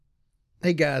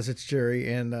Hey guys, it's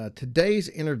Jerry, and today's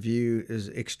interview is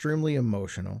extremely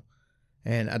emotional.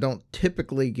 And I don't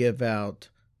typically give out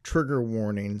trigger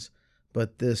warnings,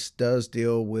 but this does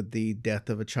deal with the death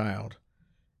of a child.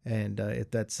 And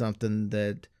if that's something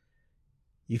that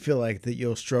you feel like that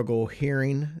you'll struggle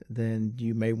hearing, then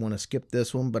you may want to skip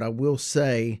this one. But I will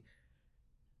say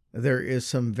there is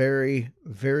some very,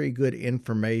 very good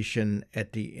information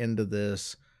at the end of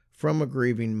this from a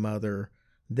grieving mother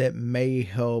that may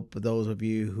help those of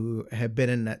you who have been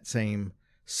in that same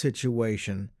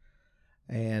situation.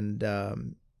 And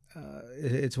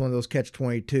it's one of those catch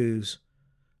 22s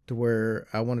to where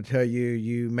I want to tell you,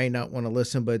 you may not want to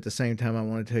listen, but at the same time, I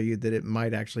want to tell you that it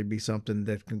might actually be something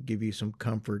that can give you some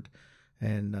comfort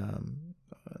and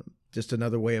just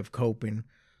another way of coping.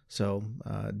 So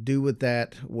do with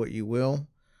that what you will.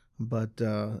 But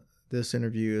this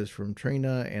interview is from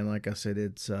Trina, and like I said,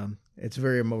 it's a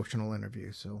very emotional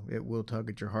interview, so it will tug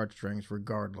at your heartstrings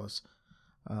regardless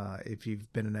if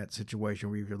you've been in that situation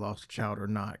where you've lost a child or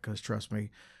not. Because trust me,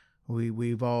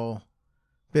 we've all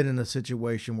been in a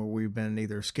situation where we've been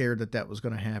either scared that that was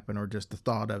going to happen or just the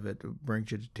thought of it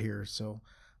brings you to tears. So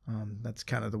that's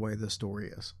kind of the way this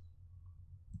story is.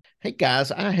 Hey guys,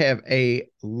 I have a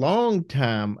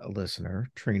longtime listener,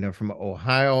 Trina from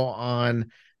Ohio,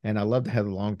 on, and I love to have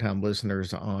the longtime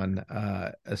listeners on,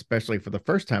 especially for the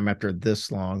first time after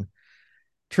this long.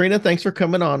 Trina, thanks for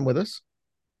coming on with us.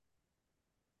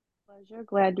 Pleasure.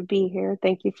 Glad to be here.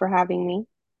 Thank you for having me.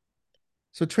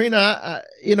 So, Trina,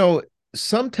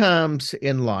 sometimes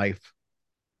in life,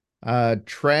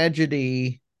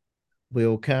 tragedy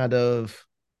will kind of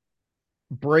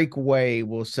break way,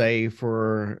 we'll say,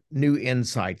 for new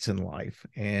insights in life.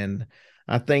 And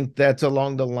I think that's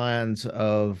along the lines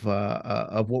of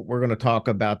what we're going to talk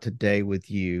about today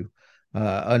with you.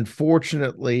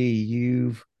 Unfortunately,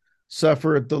 you've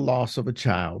suffered the loss of a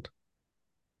child,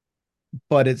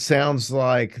 but it sounds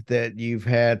like that you've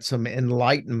had some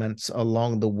enlightenments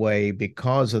along the way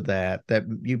because of that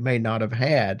you may not have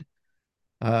had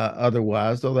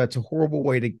otherwise, though that's a horrible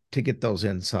way to get those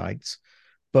insights.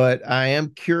 But I am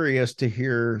curious to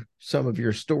hear some of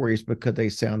your stories because they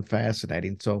sound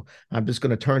fascinating. So I'm just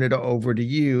going to turn it over to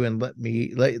you and let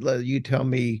you tell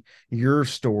me your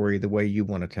story the way you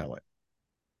want to tell it.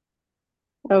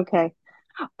 Okay.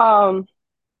 Um,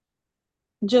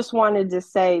 just wanted to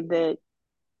say that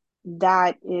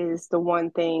that is the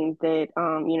one thing that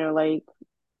like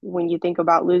when you think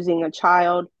about losing a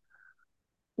child,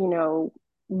 you know,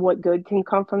 what good can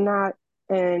come from that?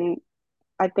 And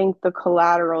I think the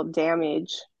collateral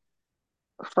damage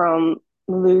from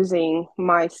losing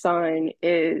my son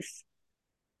is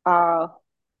uh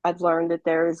I've learned that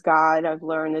there is God. I've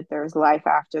learned that there's life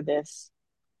after this.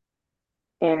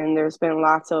 And there's been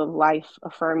lots of life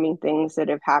affirming things that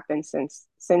have happened since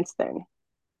then.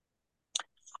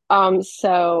 I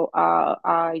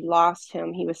lost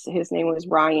him. His name was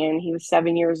Ryan. He was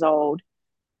 7 years old.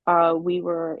 We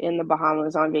were in the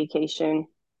Bahamas on vacation.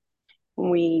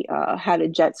 We had a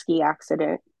jet ski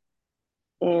accident,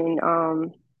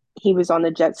 and he was on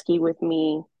the jet ski with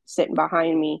me, sitting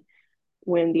behind me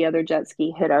when the other jet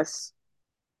ski hit us.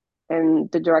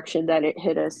 And the direction that it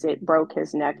hit us, it broke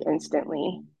his neck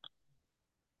instantly.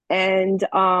 And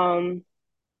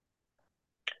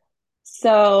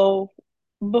so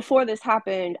before this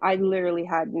happened, I literally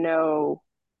had no,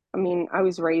 I mean, I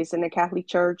was raised in a Catholic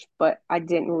church, but I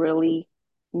didn't really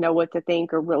know what to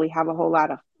think or really have a whole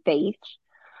lot of faith.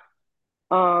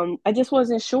 I just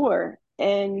wasn't sure.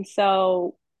 And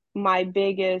so my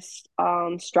biggest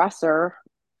stressor,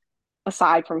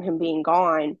 aside from him being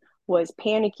gone, was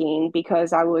panicking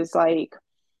because I was like,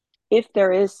 if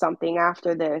there is something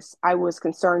after this, I was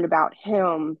concerned about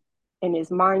him and his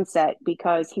mindset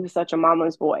because he was such a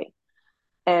mama's boy.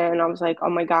 And I was like, oh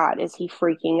my God, is he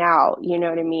freaking out? You know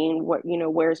what I mean?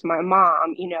 Where's my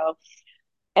mom?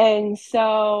 And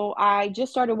so I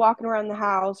just started walking around the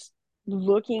house,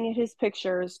 looking at his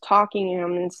pictures, talking to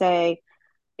him, and say,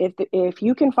 if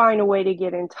you can find a way to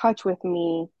get in touch with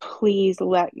me, please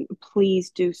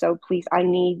do so. Please, I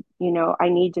need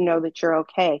to know that you're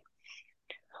okay.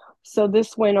 So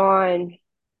this went on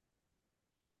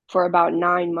for about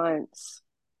 9 months.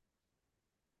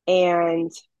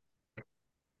 And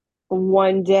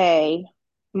one day,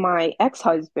 my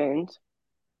ex-husband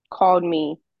called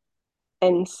me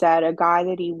and said a guy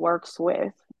that he works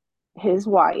with, his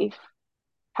wife,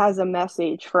 has a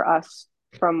message for us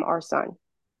from our son.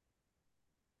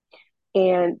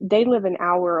 And they live an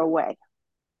hour away.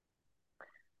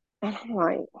 And I'm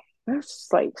like, that's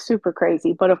like super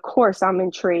crazy. But of course, I'm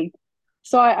intrigued.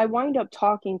 So I wind up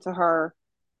talking to her,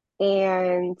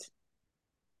 and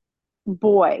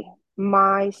boy,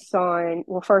 my son,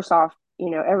 well, first off,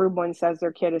 everyone says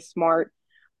their kid is smart,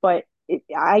 but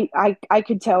I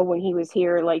could tell when he was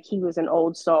here, like he was an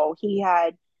old soul. He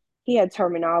had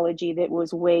terminology that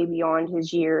was way beyond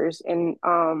his years, and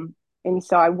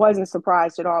so I wasn't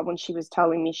surprised at all when she was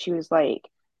telling me. She was like,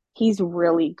 he's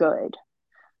really good.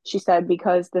 She said,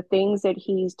 because the things that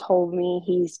he's told me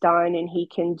he's done and he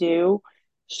can do,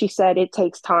 she said it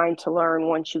takes time to learn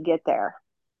once you get there.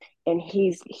 And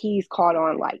he's caught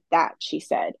on like that, she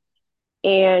said.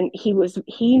 And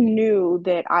he knew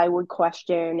that I would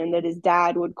question and that his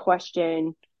dad would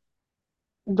question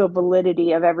the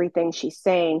validity of everything she's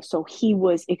saying. So he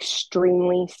was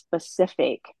extremely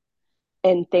specific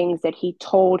in things that he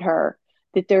told her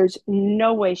that there's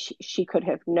no way she could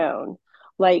have known.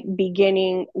 Like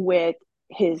beginning with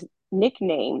his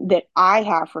nickname that I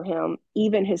have for him,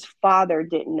 even his father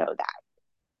didn't know that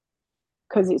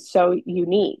because it's so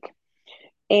unique.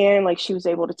 And like she was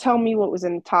able to tell me what was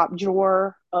in the top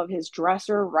drawer of his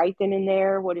dresser right then and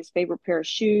there, what his favorite pair of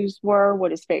shoes were,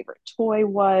 what his favorite toy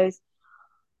was.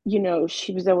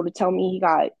 She was able to tell me he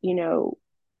got,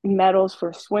 medals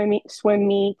for swim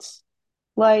meets.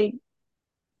 Like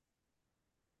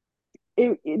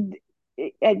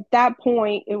at that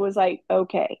point, it was like,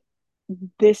 okay,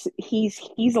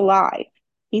 he's alive.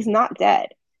 He's not dead.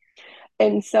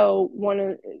 And so one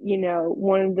of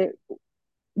the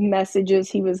messages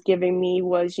he was giving me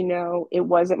was, it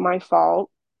wasn't my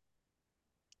fault,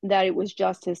 that it was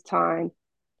just his time.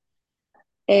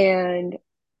 And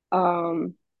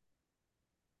um,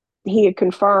 he had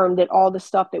confirmed that all the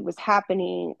stuff that was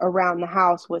happening around the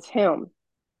house was him,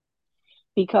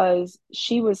 because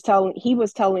he was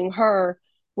telling her,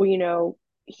 well,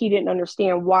 he didn't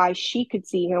understand why she could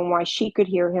see him, why she could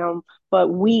hear him, but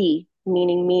we,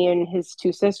 meaning me and his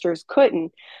two sisters,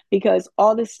 couldn't, because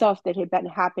all this stuff that had been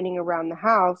happening around the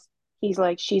house, he's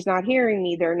like, she's not hearing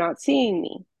me, they're not seeing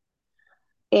me.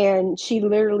 And she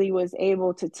literally was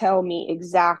able to tell me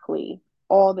exactly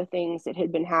all the things that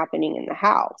had been happening in the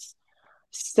house.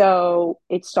 So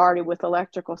it started with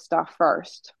electrical stuff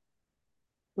first.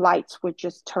 Lights would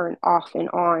just turn off and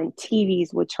on,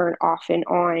 TVs would turn off and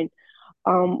on.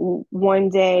 One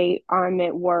day I'm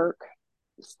at work,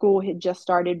 school had just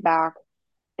started back,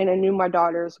 and I knew my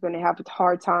daughters were going to have a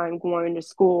hard time going to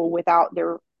school without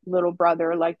their little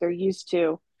brother like they're used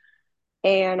to.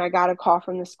 And I got a call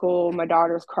from the school. My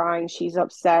daughter's crying. She's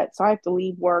upset. So I have to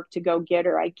leave work to go get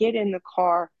her. I get in the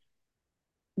car.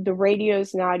 The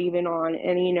radio's not even on.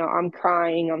 And, I'm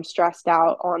crying. I'm stressed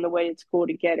out on the way to school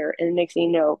to get her. And the next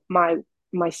thing you know,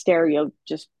 my stereo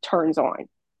just turns on.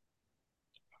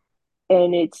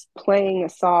 And it's playing a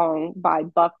song by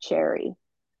Buckcherry.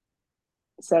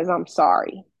 It says, I'm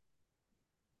sorry.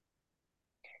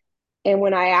 And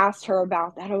when I asked her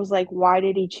about that, I was like, why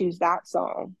did he choose that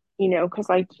song? Because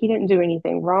like he didn't do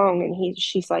anything wrong. And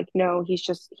she's like, no, he's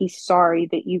sorry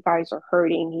that you guys are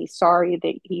hurting. He's sorry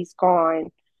that he's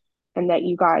gone and that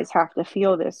you guys have to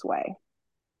feel this way.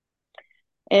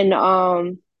 And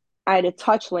I had a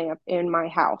touch lamp in my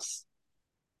house.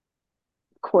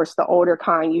 Of course, the older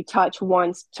kind, you touch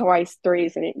once, twice,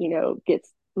 threes, and it,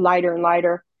 gets lighter and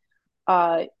lighter.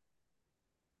 Uh,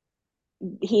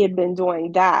 he had been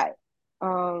doing that.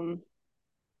 A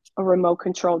remote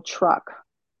controlled truck,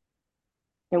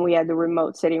 and we had the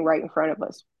remote sitting right in front of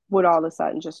us, would all of a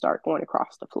sudden just start going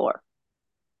across the floor.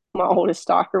 My oldest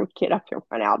daughter would get up and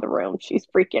run out of the room. She's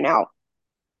freaking out.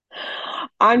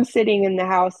 I'm sitting in the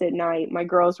house at night. My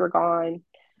girls were gone,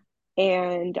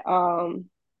 and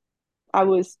I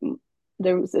was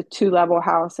there was a 2-level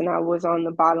house, and I was on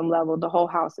the bottom level. The whole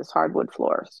house is hardwood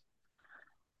floors,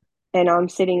 and I'm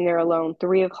sitting there alone,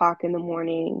 3 o'clock in the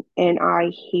morning, and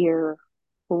I hear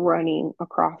running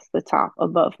across the top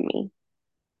above me.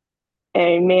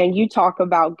 And man, you talk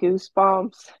about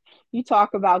goosebumps. You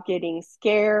talk about getting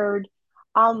scared.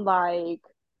 I'm like,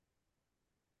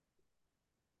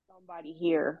 somebody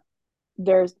here.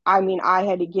 I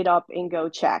had to get up and go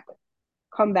check,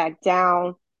 come back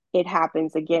down. It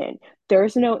happens again.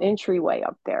 There's no entryway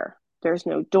up there. There's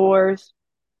no doors.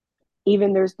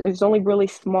 Even there's only really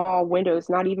small windows,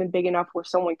 not even big enough where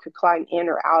someone could climb in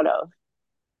or out of.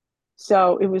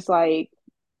 So it was like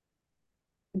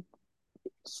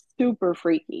super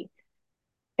freaky.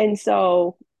 And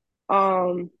so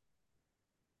um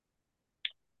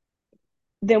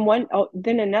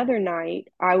then another night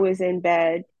I was in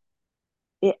bed.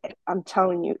 I'm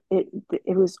telling you,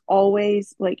 it was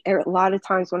always like a lot of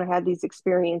times when I had these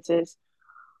experiences,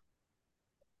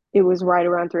 it was right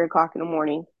around 3 o'clock in the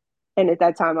morning, and at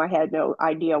that time I had no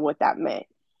idea what that meant.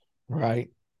 Right.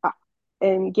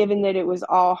 And given that it was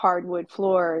all hardwood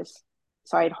floors,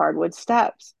 so I had hardwood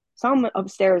steps. So I'm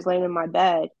upstairs laying in my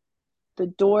bed. The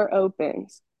door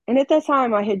opens. And at that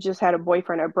time, I had just had a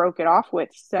boyfriend I broke it off with.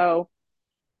 So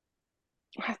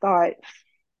I thought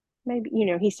maybe,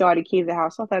 he still had a key to the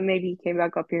house. I thought maybe he came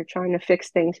back up here trying to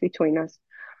fix things between us.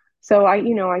 So I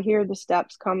hear the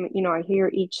steps come, I hear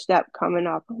each step coming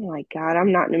up. Oh my God,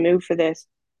 I'm not in the mood for this.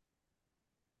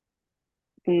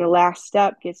 And the last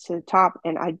step gets to the top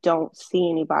and I don't see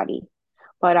anybody.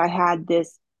 But I had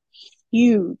this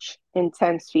huge,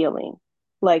 intense feeling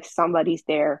like somebody's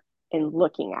there and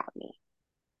looking at me.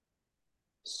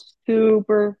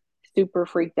 Super, super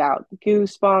freaked out.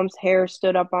 Goosebumps, hair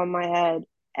stood up on my head,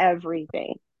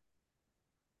 everything.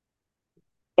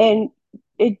 And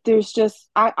there's just,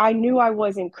 I knew I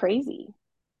wasn't crazy.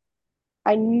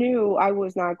 I knew I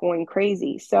was not going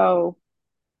crazy. So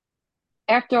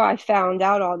after I found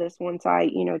out all this, once I,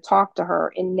 talked to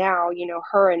her, and now,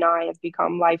 her and I have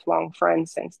become lifelong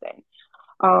friends since then.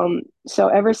 So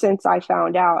ever since I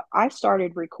found out, I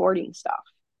started recording stuff.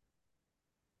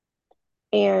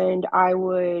 And I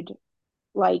would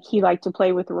he liked to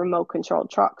play with a remote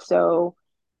controlled truck. So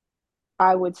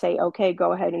I would say, okay,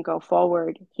 go ahead and go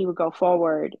forward. He would go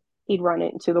forward. He'd run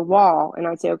it into the wall. And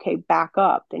I'd say, okay, back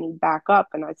up. Then he'd back up.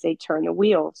 And I'd say, turn the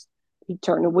wheels. He'd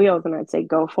turn the wheels. And I'd say,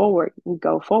 go forward and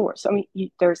go forward. So, I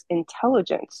mean, there's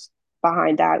intelligence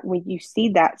behind that when you see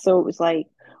that. So it was like,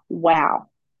 wow.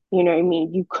 You know what I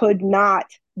mean? You could not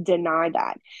deny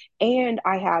that. And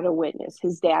I had a witness.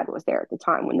 His dad was there at the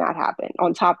time when that happened,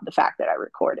 on top of the fact that I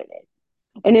recorded it.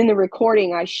 And in the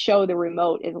recording, I show the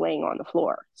remote is laying on the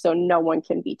floor, so no one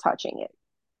can be touching it.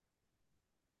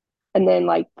 And then,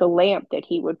 like the lamp that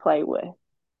he would play with,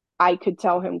 I could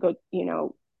tell him, go,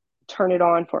 turn it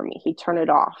on for me. He'd turn it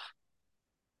off,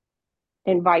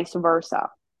 and vice versa.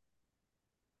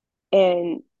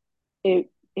 And it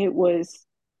was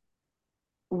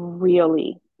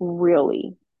really,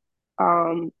 really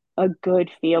a good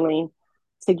feeling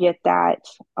to get that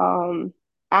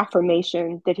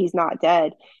affirmation that he's not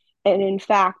dead. And in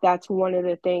fact, that's one of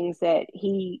the things that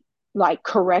he like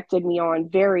corrected me on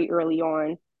very early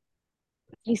on.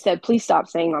 He said, please stop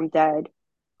saying I'm dead.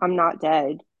 I'm not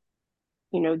dead.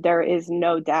 There is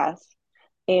no death.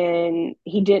 And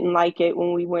he didn't like it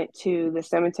when we went to the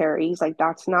cemetery. He's like,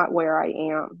 that's not where I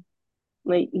am.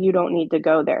 Like, you don't need to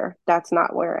go there. That's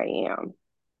not where I am.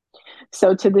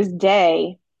 So to this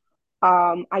day,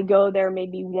 I go there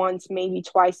maybe once, maybe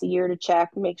twice a year to check,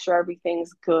 make sure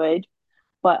everything's good.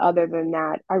 But other than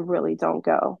that, I really don't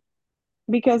go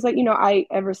because, like, I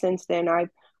ever since then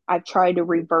I've tried to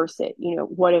reverse it.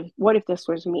 What if this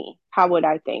was me? How would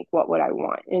I think? What would I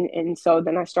want? And so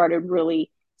then I started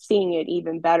really seeing it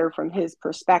even better from his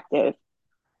perspective.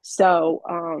 So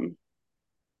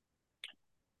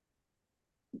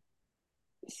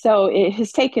so it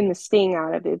has taken the sting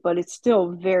out of it, but it's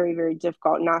still very, very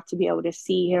difficult not to be able to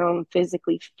see him,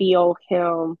 physically feel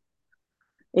him.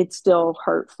 It's still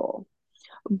hurtful.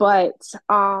 But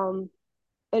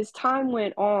as time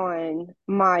went on,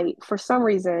 my for some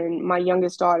reason, my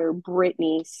youngest daughter,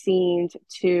 Brittany, seemed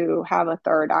to have a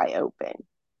third eye open.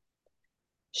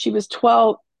 She was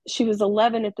 12, she was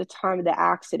 11 at the time of the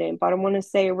accident, but I want to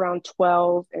say around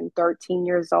 12 and 13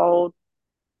 years old.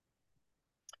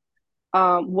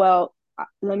 Well,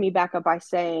 let me back up by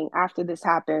saying after this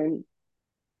happened,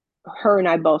 her and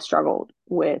I both struggled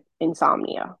with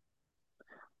insomnia.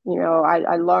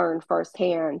 I learned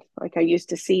firsthand. Like I used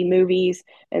to see movies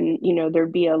and,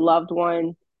 there'd be a loved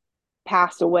one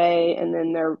passed away and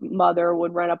then their mother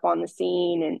would run up on the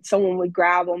scene and someone would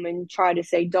grab them and try to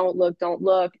say, don't look, don't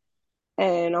look.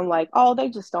 And I'm like, oh, they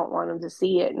just don't want them to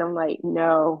see it. And I'm like,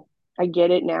 no, I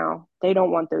get it now. They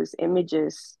don't want those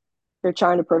images. They're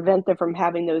trying to prevent them from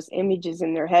having those images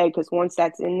in their head because once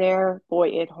that's in there, boy,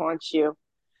 it haunts you.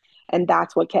 And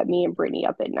that's what kept me and Brittany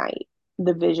up at night.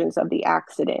 The visions of the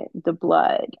accident, the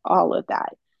blood, all of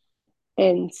that.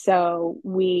 And so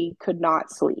we could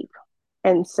not sleep.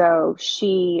 And so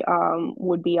she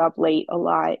would be up late a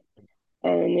lot.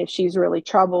 And if she's really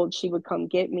troubled, she would come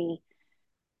get me.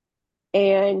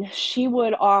 And she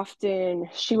would often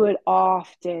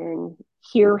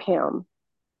hear him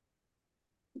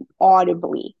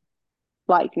audibly,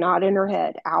 like not in her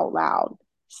head, out loud,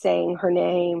 saying her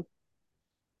name,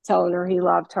 telling her he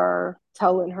loved her,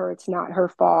 telling her it's not her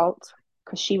fault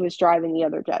because she was driving the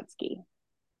other jet ski.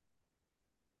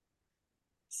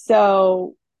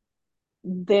 So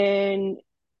then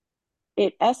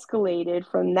it escalated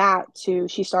from that to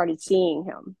she started seeing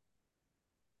him.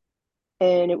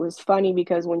 And it was funny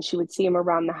because when she would see him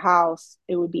around the house,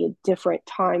 it would be at different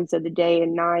times of the day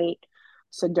and night.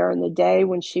 So during the day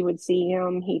when she would see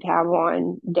him, he'd have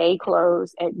on day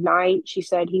clothes. At night, she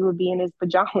said he would be in his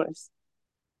pajamas.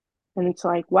 And it's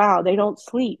like, wow, they don't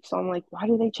sleep. So I'm like, why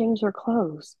do they change their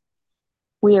clothes?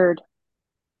 Weird.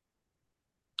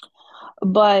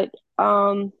 But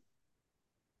so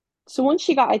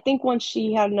I think once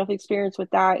she had enough experience with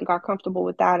that and got comfortable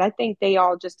with that, I think they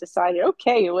all just decided,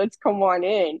 okay, let's come on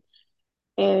in.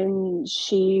 And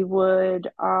she would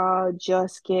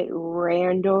just get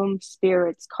random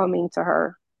spirits coming to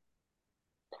her.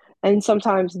 And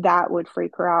sometimes that would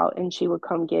freak her out and she would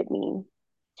come get me.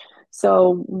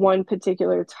 So one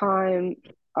particular time,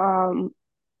 um,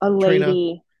 a Trina,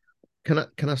 lady,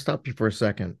 can I stop you for a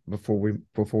second before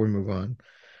we move on?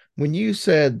 When you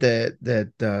said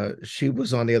that she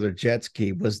was on the other jet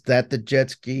ski, was that the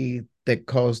jet ski that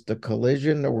caused the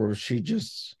collision, or was she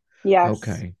just yes.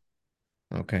 okay?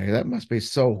 Okay, that must be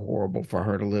so horrible for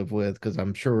her to live with because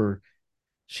I'm sure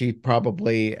she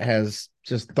probably has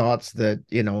just thoughts that,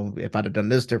 if I'd have done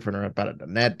this different or if I'd have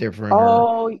done that different or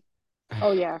Oh,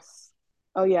 oh yes.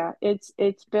 Oh yeah. It's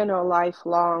been a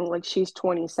lifelong, like she's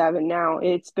 27 now.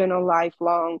 It's been a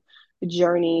lifelong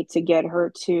journey to get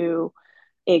her to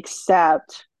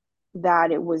accept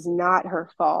that it was not her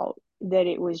fault, that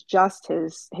it was just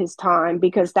his time,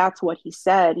 because that's what he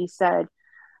said. He said,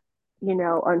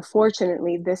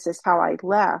 unfortunately, this is how I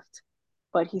left.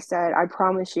 But he said, I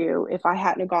promise you, if I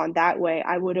hadn't gone that way,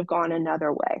 I would have gone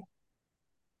another way.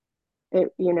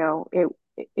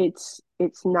 It's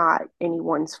not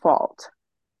anyone's fault.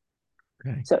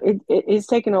 okay. So it's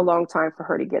taken a long time for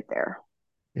her to get there.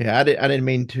 Yeah, I didn't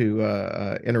mean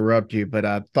to interrupt you, but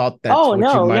I thought that's Oh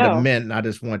what you no, might have no. meant, and I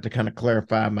just wanted to kind of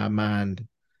clarify my mind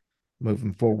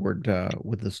moving forward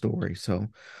with the story. So,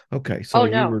 okay, so Oh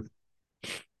you no. were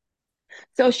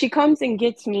So she comes and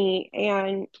gets me,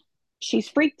 and she's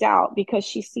freaked out because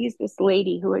she sees this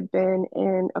lady who had been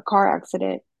in a car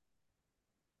accident,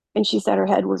 and she said her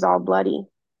head was all bloody.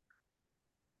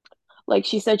 Like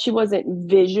she said, she wasn't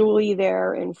visually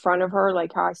there in front of her,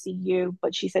 like how I see you,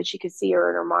 but she said she could see her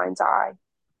in her mind's eye.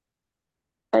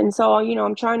 And so,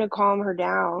 I'm trying to calm her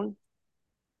down.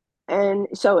 And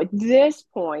so at this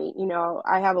point,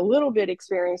 I have a little bit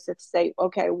experience to say,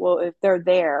 okay, well, if they're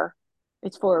there,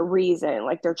 it's for a reason,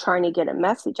 like they're trying to get a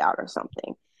message out or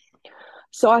something.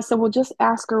 So I said, well, just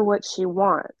ask her what she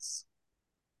wants.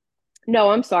 No,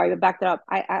 I'm sorry, but back that up.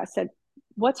 I said,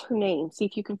 what's her name? See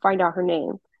if you can find out her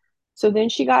name. So then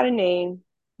she got a name.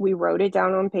 We wrote it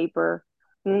down on paper.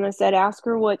 And then I said, ask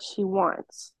her what she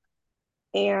wants.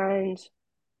 And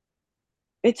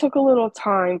it took a little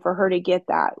time for her to get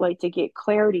that, like to get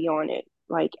clarity on it,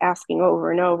 like asking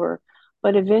over and over.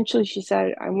 But eventually she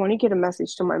said, I want to get a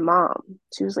message to my mom.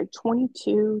 She was like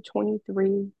 22,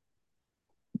 23.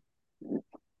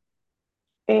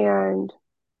 And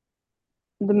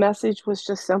the message was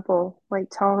just simple, like,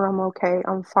 tell her I'm okay,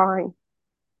 I'm fine.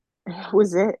 And that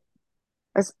was it.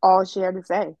 That's all she had to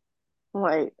say. I'm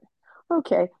like,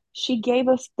 okay. She gave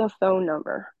us the phone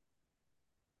number.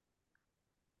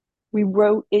 We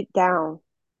wrote it down.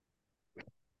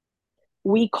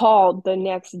 We called the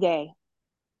next day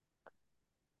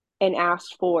and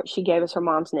asked for it. She gave us her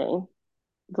mom's name.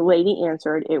 The lady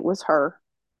answered. It was her.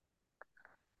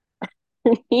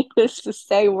 Needless to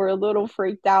say, we're a little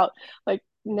freaked out. Like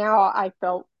now I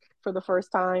felt for the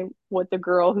first time what the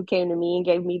girl who came to me and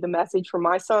gave me the message for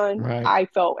my son, right. I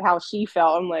felt how she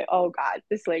felt. I'm like, oh God,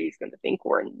 this lady's going to think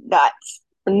we're nuts.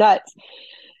 We're nuts.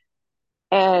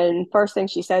 And first thing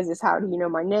she says is, how do you know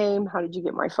my name? How did you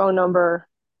get my phone number?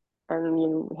 And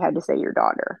you had to say your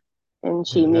daughter. And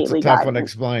she Yeah, that's a immediately tough got one to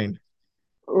explain.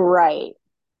 right.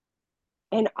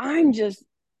 And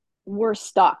we're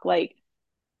stuck. Like,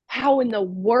 how in the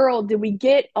world did we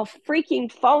get a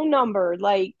freaking phone number?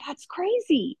 Like, that's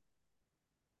crazy.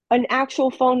 An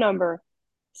actual phone number.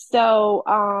 So,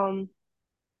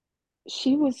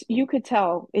 you could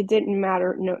tell it didn't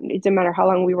matter. No, it didn't matter how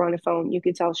long we were on the phone. You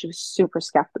could tell she was super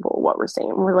skeptical of what we're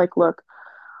saying. We're like, look,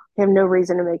 I have no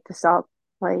reason to make this up.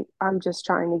 Like, I'm just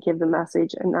trying to give the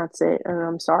message and that's it. And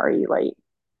I'm sorry. Like,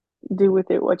 do with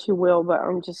it what you will, but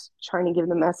I'm just trying to give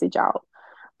the message out.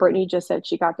 Brittany just said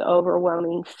she got the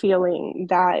overwhelming feeling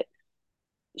that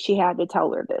she had to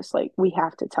tell her this. Like, we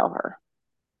have to tell her.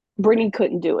 Brittany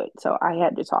couldn't do it, so I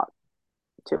had to talk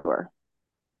to her.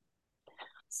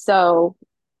 So,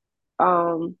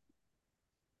 um,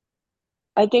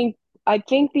 I think I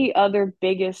think the other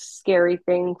biggest scary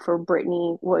thing for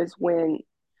Brittany was when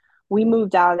we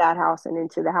moved out of that house and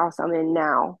into the house I'm in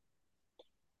now.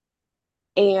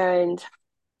 And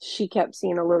she kept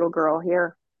seeing a little girl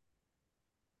here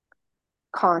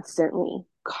constantly,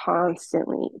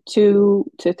 constantly. 2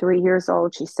 to 3 years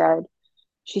old, she said.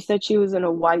 She said she was in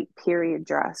a white period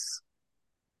dress.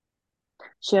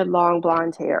 She had long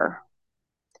blonde hair.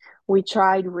 We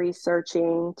tried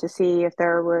researching to see if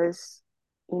there was,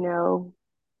 you know,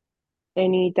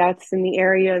 any deaths in the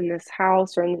area in this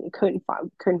house, or couldn't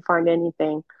find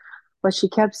anything. But she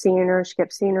kept seeing her. She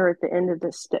kept seeing her at the end of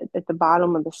at the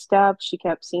bottom of the steps. She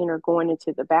kept seeing her going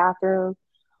into the bathroom.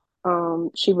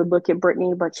 She would look at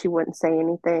Brittany, but she wouldn't say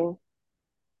anything,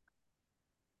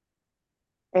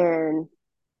 and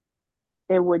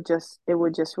it would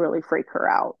just really freak her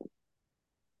out.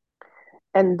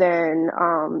 And then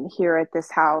here at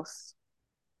this house,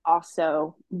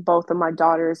 also, both of my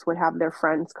daughters would have their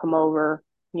friends come over.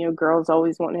 You know, girls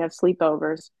always want to have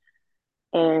sleepovers,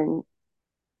 and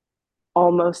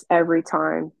almost every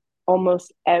time,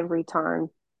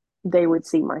 they would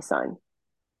see my son.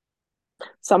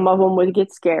 Some of them would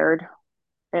get scared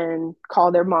and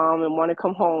call their mom and want to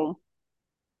come home.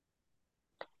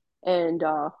 And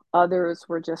others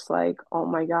were just like, oh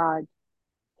my God,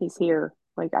 he's here.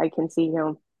 Like, I can see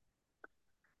him.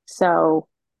 So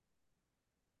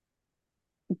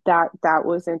that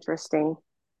was interesting.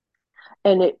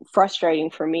 And it frustrating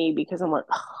for me because I'm like,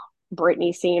 oh,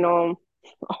 Brittany seeing him,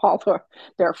 all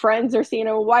their friends are seeing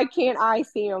him. Why can't I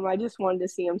see him? I just wanted to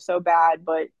see him so bad,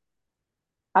 but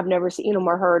I've never seen him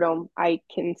or heard him. I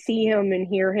can see him and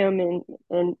hear him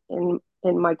in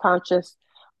my conscious,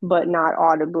 but not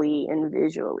audibly and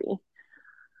visually.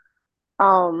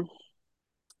 Um,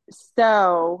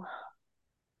 so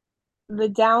the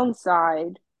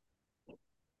downside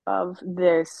of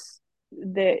this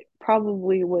that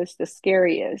probably was the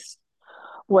scariest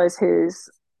was his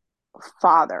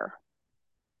father.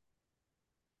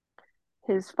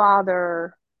 His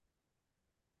father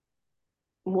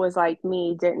was like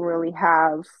me, didn't really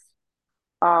have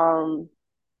um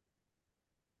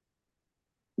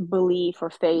belief or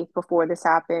faith before this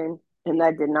happened, and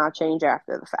that did not change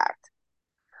after the fact.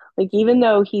 Like, even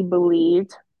though he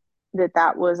believed that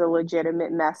that was a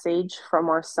legitimate message from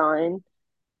our son,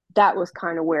 that was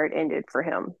kind of where it ended for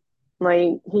him.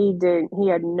 Like, he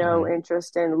had no Mhm.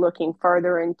 interest in looking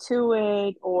further into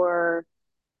it or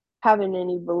having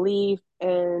any belief.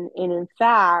 And in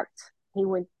fact, he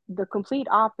went the complete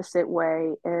opposite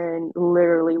way and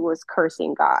literally was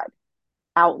cursing God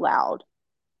out loud,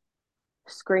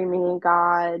 screaming at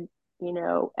God,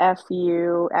 F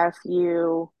you, F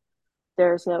you.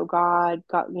 There's no God.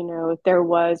 God, if there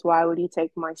was, why would he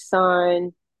take my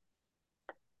son?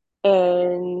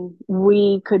 And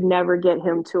we could never get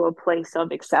him to a place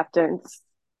of acceptance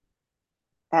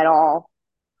at all.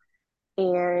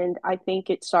 And I think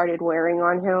it started wearing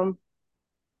on him.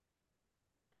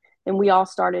 And we all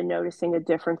started noticing a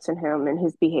difference in him and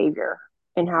his behavior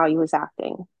and how he was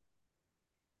acting.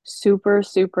 Super,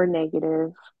 super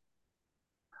negative.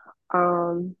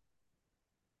 Um,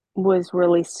 was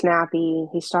really snappy.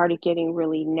 He started getting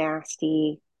really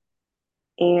nasty.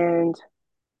 And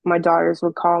my daughters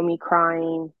would call me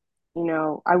crying,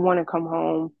 I want to come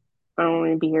home. I don't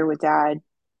want to be here with dad.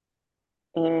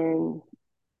 And,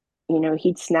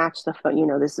 he'd snatch the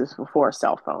phone, this is before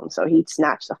cell phones. So he'd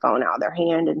snatch the phone out of their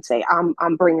hand and say,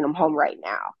 I'm bringing them home right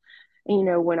now. And,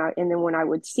 and then when I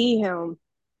would see him,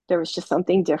 there was just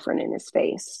something different in his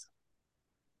face.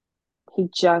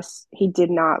 He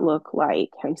did not look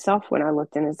like himself when I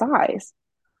looked in his eyes.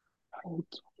 What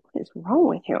is wrong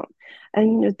with him?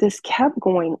 And, this kept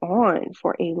going on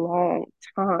for a long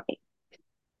time,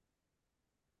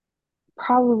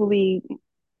 probably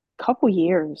a couple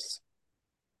years.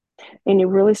 And it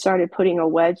really started putting a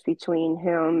wedge between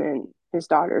him and his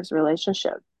daughter's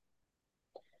relationship.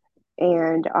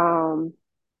 And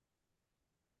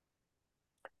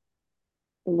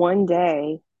one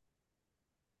day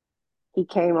he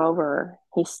came over,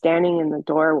 he's standing in the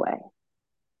doorway,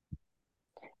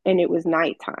 and it was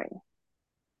nighttime,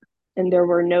 and there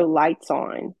were no lights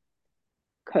on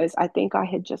because I think I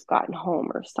had just gotten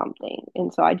home or something.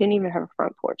 And so I didn't even have a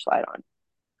front porch light on.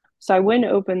 So I went to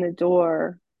open the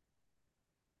door,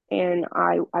 and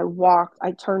I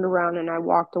turned around and I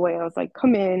walked away. I was like,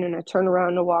 come in. And I turned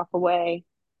around to walk away.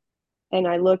 And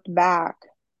I looked back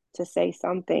to say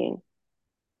something.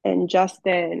 And just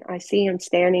then I see him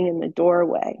standing in the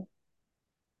doorway,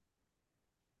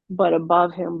 but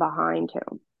above him, behind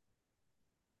him,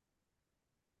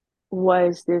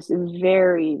 was this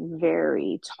very,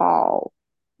 very tall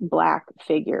black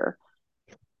figure,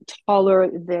 taller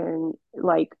than,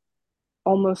 like,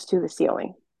 almost to the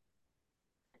ceiling.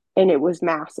 And it was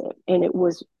massive, and it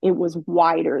was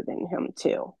wider than him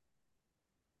too.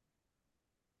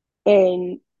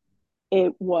 And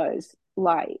it was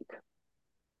like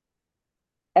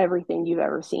everything you've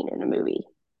ever seen in a movie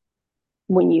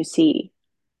when you see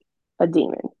a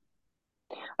demon.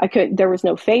 I could there was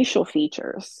no facial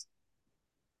features,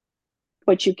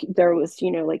 but there was,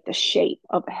 like the shape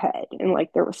of a head, and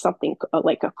like there was something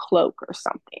like a cloak or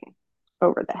something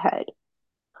over the head,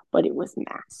 but it was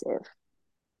massive.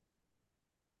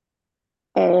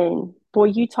 And boy,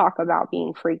 you talk about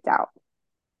being freaked out.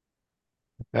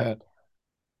 That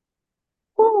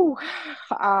Whew.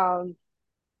 Um,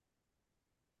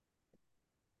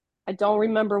 I don't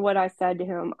remember what I said to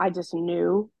him. I just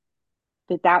knew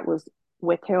that that was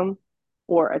with him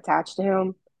or attached to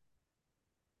him.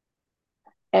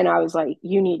 And I was like,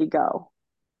 you need to go.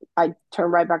 I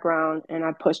turned right back around and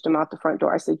I pushed him out the front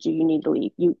door. I said, you need to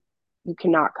leave. You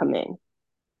cannot come in.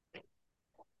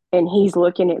 And he's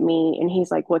looking at me and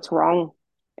he's like, what's wrong?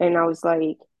 And I was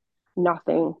like,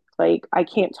 nothing. Like, I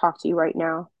can't talk to you right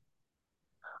now.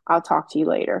 I'll talk to you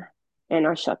later. And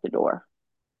I shut the door.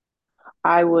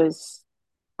 I was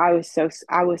I was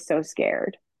so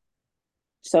scared.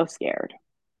 So scared.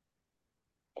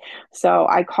 So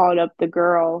I called up the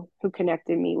girl who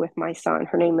connected me with my son.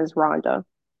 Her name is Rhonda.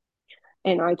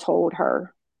 And I told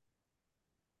her.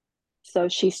 So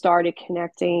she started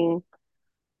connecting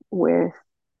with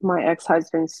my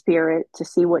ex-husband's spirit to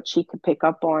see what she could pick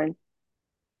up on.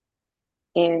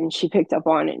 And she picked up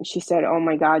on it and she said, oh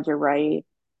my God, you're right.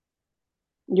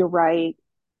 You're right.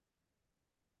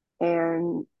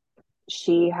 And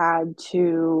she had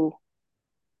to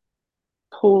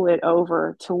pull it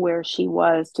over to where she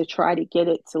was to try to get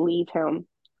it to leave him.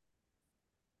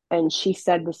 And she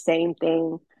said the same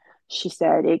thing. She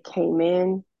said it came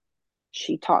in.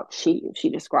 She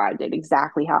described it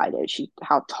exactly how it is.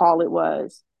 How tall it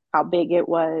was, how big it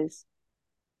was.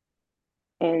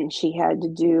 And she had to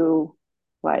do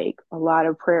like a lot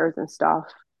of prayers and stuff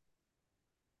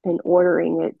and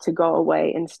ordering it to go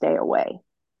away and stay away.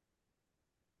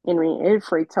 I mean, it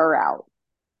freaked her out.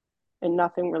 And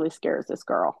nothing really scares this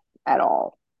girl at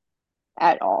all.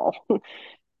 At all.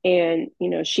 And,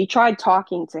 she tried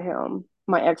talking to him,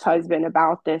 my ex husband,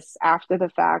 about this after the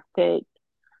fact that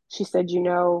she said,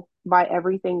 by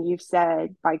everything you've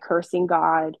said, by cursing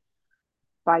God,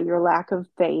 by your lack of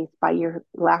faith, by your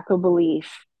lack of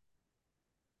belief,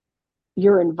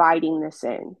 you're inviting this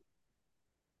in.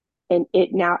 And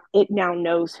it now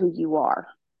knows who you are.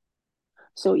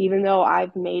 So even though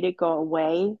I've made it go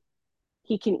away,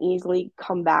 he can easily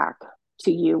come back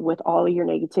to you with all of your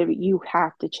negativity. You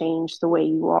have to change the way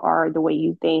you are, the way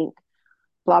you think,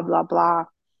 blah, blah, blah.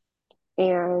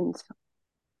 And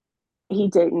he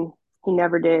didn't. He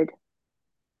never did.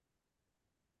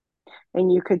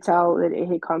 And you could tell that it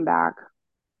had come back.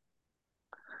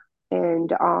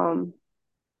 And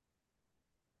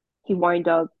he wind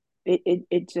up,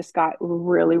 it just got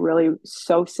really, really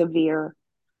so severe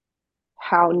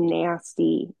how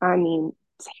nasty, I mean,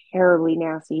 terribly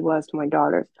nasty he was to my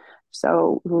daughters.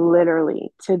 So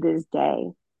literally to this day,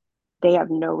 they have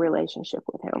no relationship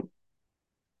with him.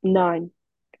 None.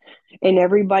 And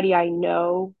everybody I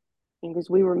know, because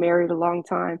we were married a long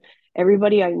time,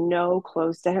 everybody I know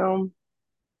close to him,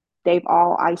 they've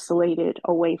all isolated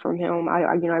away from him. I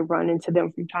run into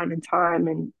them from time to time,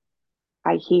 and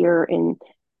I hear, and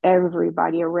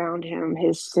everybody around him,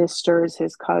 his sisters,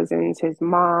 his cousins, his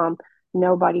mom,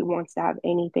 nobody wants to have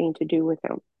anything to do with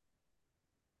him.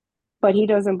 But he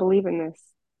doesn't believe in this.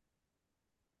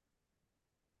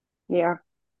 Yeah.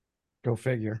 go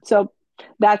figure. So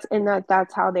that's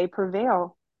how they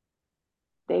prevail.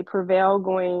 They prevail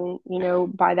going,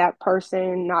 by that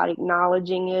person not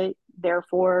acknowledging it,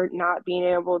 therefore not being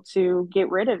able to get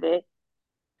rid of it.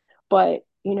 But,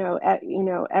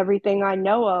 everything I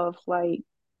know of, like,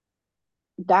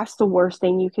 that's the worst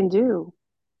thing you can do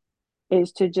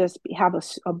is to just have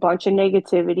a bunch of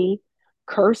negativity,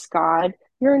 curse God.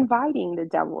 You're inviting the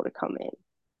devil to come in.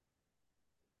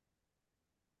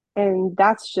 And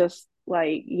that's just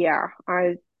like, yeah,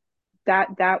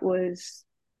 that was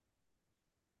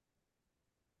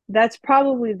that's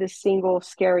probably the single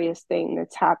scariest thing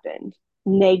that's happened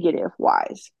negative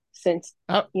wise since,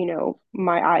 I,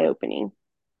 my eye opening.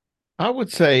 I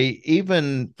would say,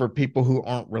 even for people who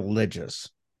aren't religious,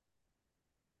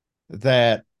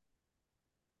 that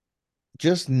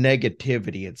just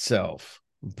negativity itself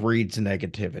breeds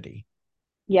negativity.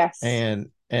 Yes.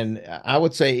 And I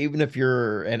would say, even if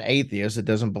you're an atheist that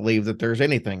doesn't believe that there's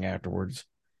anything afterwards,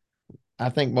 I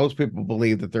think most people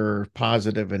believe that there are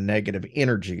positive and negative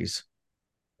energies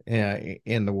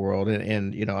in the world.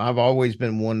 And I've always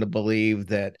been one to believe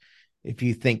that if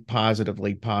you think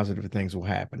positively, positive things will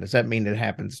happen. Does that mean it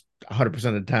happens 100%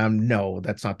 of the time? No,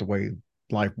 that's not the way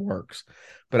life works.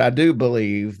 But I do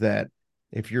believe that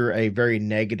if you're a very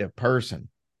negative person,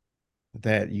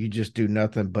 that you just do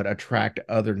nothing but attract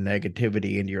other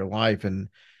negativity into your life, and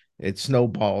it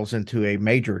snowballs into a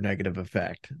major negative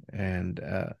effect. And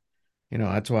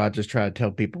that's why I just try to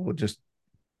tell people, just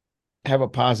have a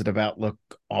positive outlook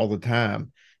all the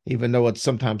time, even though it's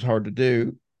sometimes hard to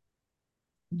do.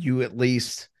 You at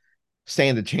least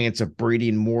stand a chance of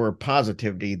breeding more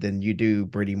positivity than you do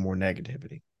breeding more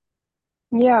negativity.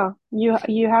 Yeah,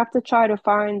 you have to try to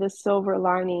find the silver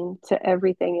lining to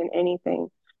everything and anything.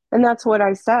 And that's what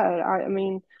I said. I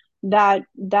mean, that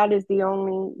is the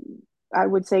only, I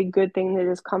would say, good thing that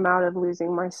has come out of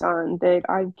losing my son, that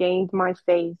I've gained my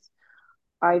faith.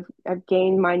 I've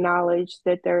gained my knowledge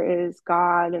that there is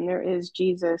God and there is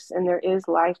Jesus and there is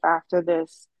life after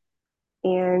this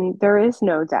and there is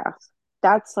no death.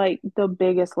 That's like the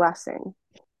biggest lesson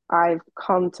I've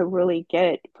come to really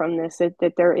get from this,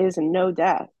 that there is no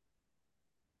death.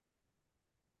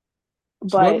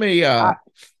 So let But me I,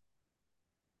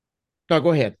 no,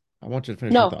 go ahead. I want you to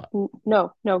finish your no,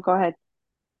 thought. no, go ahead.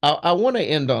 I want to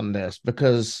end on this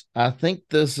because I think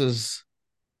this is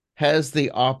has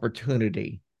the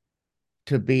opportunity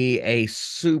to be a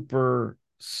super,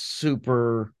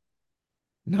 super,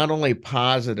 not only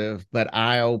positive but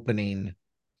eye-opening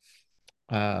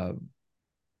uh,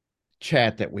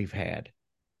 chat that we've had.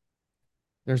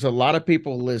 There's a lot of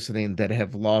people listening that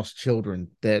have lost children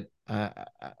that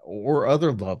or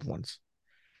other loved ones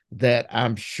that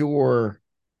I'm sure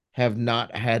have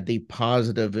not had the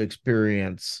positive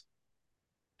experience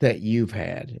that you've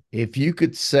had. If you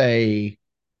could say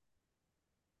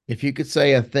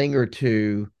a thing or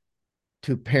two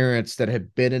to parents that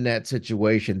have been in that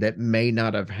situation that may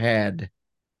not have had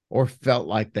or felt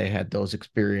like they had those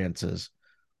experiences,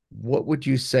 what would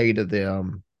you say to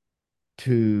them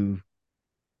to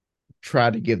try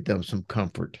to give them some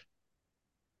comfort?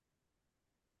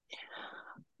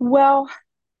 Well,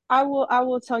 I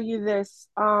will tell you this.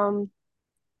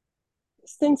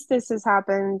 Since this has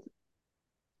happened,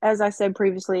 as I said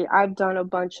previously, I've done a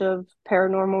bunch of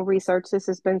paranormal research. This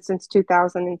has been since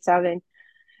 2007.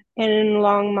 And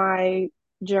along my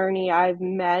journey, I've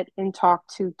met and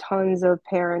talked to tons of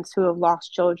parents who have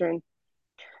lost children.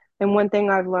 And one thing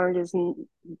I've learned is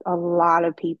a lot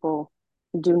of people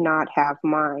do not have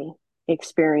my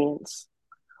experience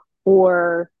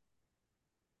or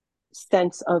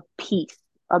sense of peace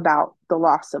about the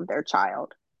loss of their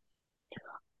child,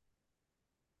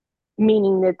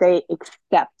 meaning that they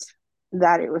accept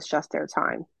that it was just their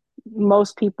time.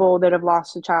 Most people that have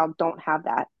lost a child don't have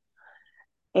that.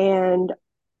 And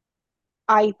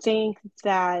I think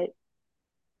that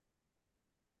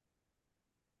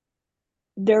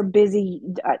they're busy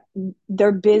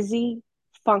they're busy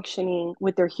functioning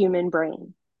with their human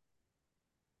brain,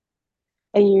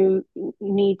 and you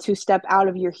need to step out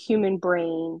of your human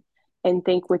brain and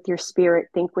think with your spirit,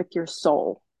 think with your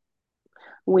soul.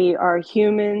 We are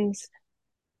humans,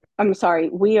 I'm sorry,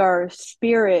 we are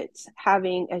spirits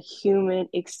having a human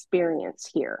experience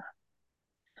here.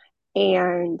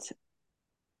 And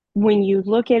when you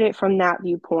look at it from that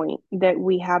viewpoint, that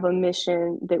we have a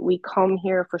mission, that we come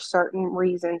here for certain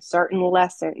reasons, certain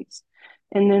lessons,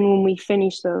 and then when we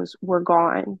finish those, we're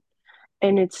gone.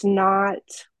 And it's not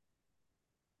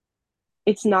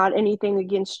anything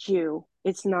against you.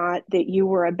 It's not that you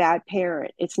were a bad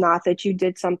parent. It's not that you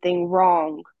did something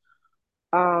wrong.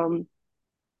 Um,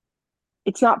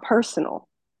 it's not personal.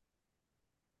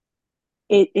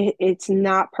 It's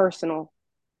not personal.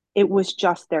 It was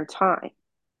just their time.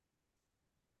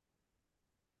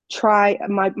 Try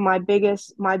my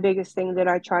biggest thing that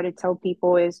I try to tell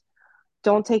people is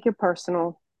don't take it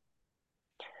personal.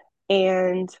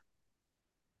 And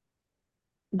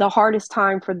the hardest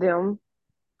time for them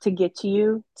to get to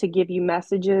you, to give you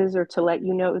messages or to let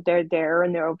you know they're there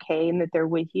and they're okay and that they're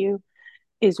with you,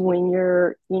 is when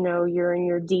you're in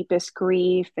your deepest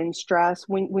grief and stress,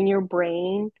 when your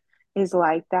brain is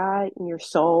like that and your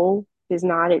soul is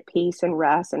not at peace and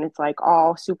rest and it's like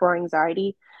all super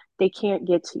anxiety, they can't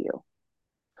get to you.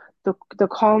 The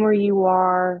calmer you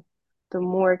are, the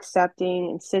more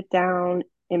accepting, and sit down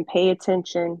and pay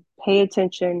attention.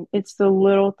 It's the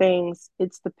little things.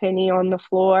 It's the penny on the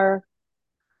floor.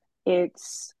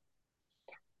 It's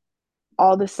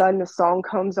all of a sudden a song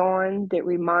comes on that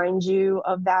reminds you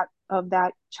of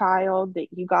that child that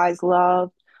you guys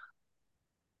love,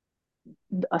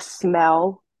 a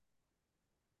smell.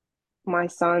 My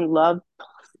son loved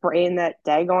spraying that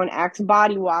daggone Axe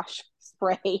body wash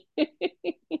spray.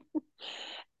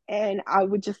 And I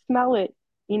would just smell it.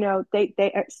 You know, they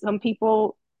some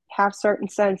people have certain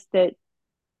scents that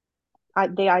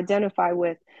they identify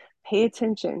with. Pay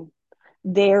attention.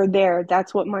 They're there.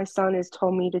 That's what my son has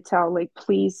told me to tell. Like,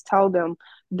 please tell them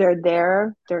they're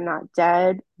there, they're not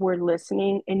dead, we're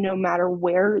listening, and no matter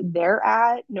where they're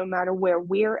at, no matter where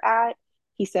we're at,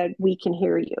 he said, we can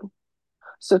hear you.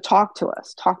 So talk to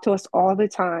us all the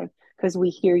time because we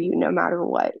hear you no matter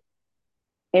what,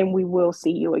 and we will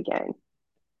see you again.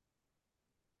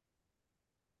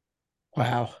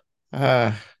 Wow.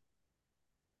 I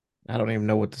don't even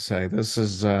know what to say. This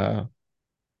has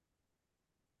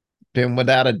been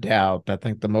without a doubt, I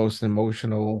think, the most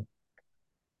emotional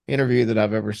interview that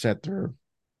I've ever sat through.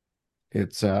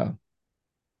 It's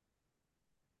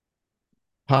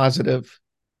positive,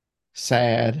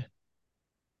 sad,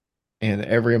 and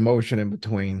every emotion in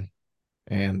between.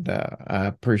 And I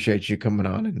appreciate you coming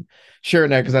on and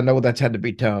sharing that because I know that's had to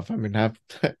be tough. I mean, I've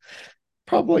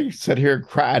probably sat here and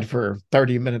cried for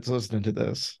 30 minutes listening to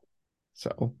this.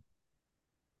 So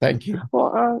thank you.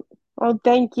 Well, well,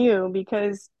 thank you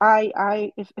because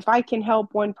if I can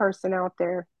help one person out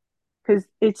there, because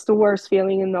it's the worst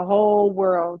feeling in the whole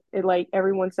world. It like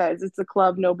everyone says, it's a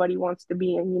club nobody wants to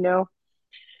be in, you know?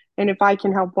 And if I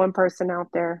can help one person out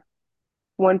there,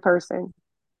 one person,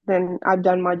 then I've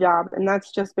done my job. And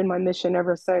that's just been my mission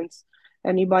ever since.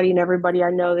 Anybody and everybody I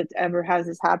know that ever has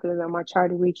this happen to them, I try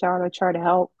to reach out, I try to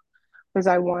help because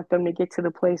I want them to get to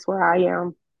the place where I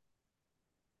am.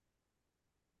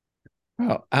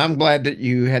 Well, I'm glad that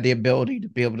you had the ability to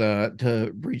be able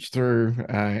to reach through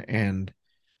and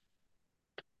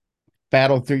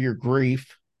battle through your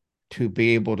grief to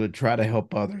be able to try to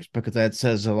help others because that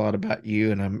says a lot about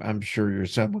you, and I'm sure your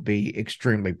son would be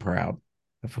extremely proud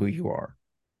of who you are.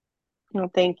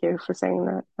 Well, thank you for saying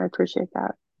that. I appreciate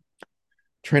that.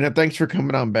 Trina, thanks for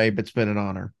coming on, babe. It's been an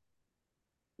honor.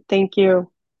 Thank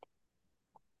you.